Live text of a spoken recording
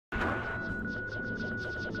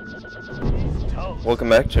Welcome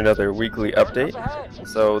back to another weekly update.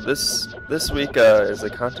 So this week is a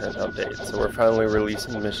content update. So we're finally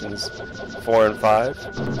releasing missions 4 and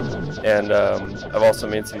 5, and I've also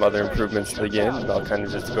made some other improvements to the game that I'll kind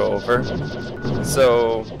of just go over.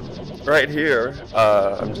 So right here,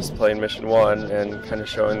 I'm just playing mission 1 and kind of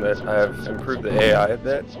showing that I've improved the AI a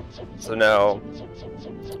bit. So now,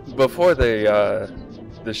 before the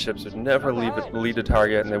ships would never lead a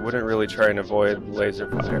target, and they wouldn't really try and avoid laser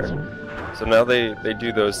fire. So now they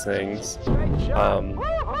do those things.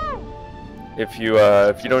 If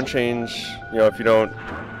you don't change, if you don't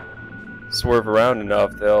swerve around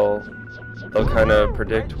enough, they'll kind of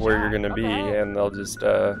predict where you're gonna be, and they'll just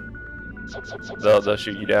they'll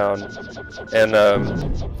shoot you down. And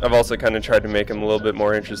I've also kind of tried to make them a little bit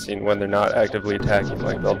more interesting when they're not actively attacking.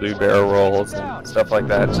 Like they'll do barrel rolls and stuff like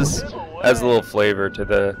that. Just adds a little flavor to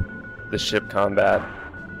the ship combat.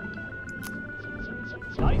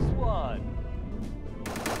 Nice one.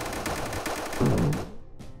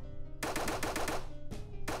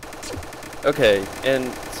 Okay,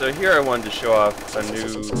 and so here I wanted to show off a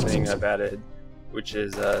new thing I've added, which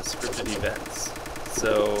is scripted events.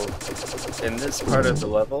 So in this part of the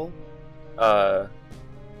level,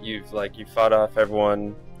 you've fought off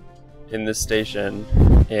everyone in this station,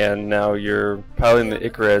 and now you're piloting the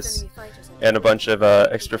Icarus, and a bunch of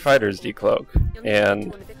extra fighters decloak.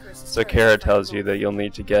 And so Kara tells you that you'll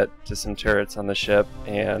need to get to some turrets on the ship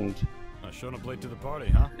and showing up late to the party,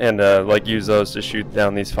 huh? And use those to shoot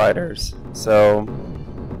down these fighters. So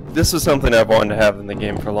this is something I've wanted to have in the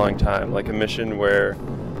game for a long time, like a mission where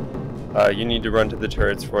you need to run to the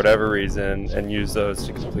turrets for whatever reason and use those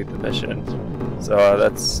to complete the mission. So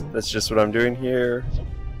that's just what I'm doing here.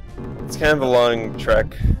 It's kind of a long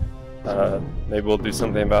trek. Maybe we'll do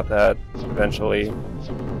something about that eventually.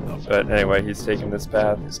 But anyway, he's taking this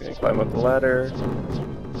path. He's going to climb up the ladder.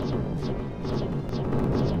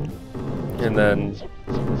 And then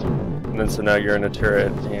so now you're in a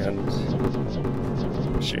turret and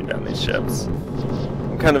shooting down these ships.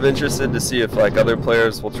 I'm kind of interested to see if other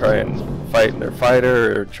players will try and fight in their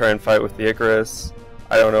fighter or try and fight with the Icarus.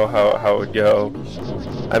 I don't know how it would go.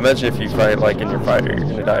 I imagine if you fight in your fighter, you're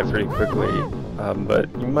gonna die pretty quickly. But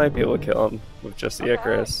you might be able to kill him with just the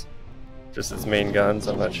Icarus, just its main guns.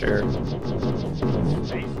 I'm not sure.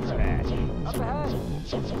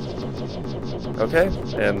 Okay,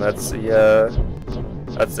 and that's the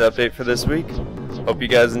update for this week. Hope you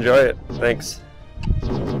guys enjoy it. Thanks.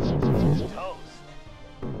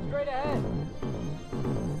 Straight ahead.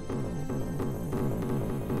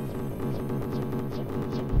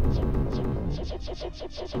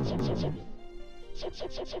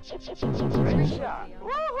 Ready shot.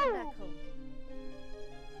 Woohoo!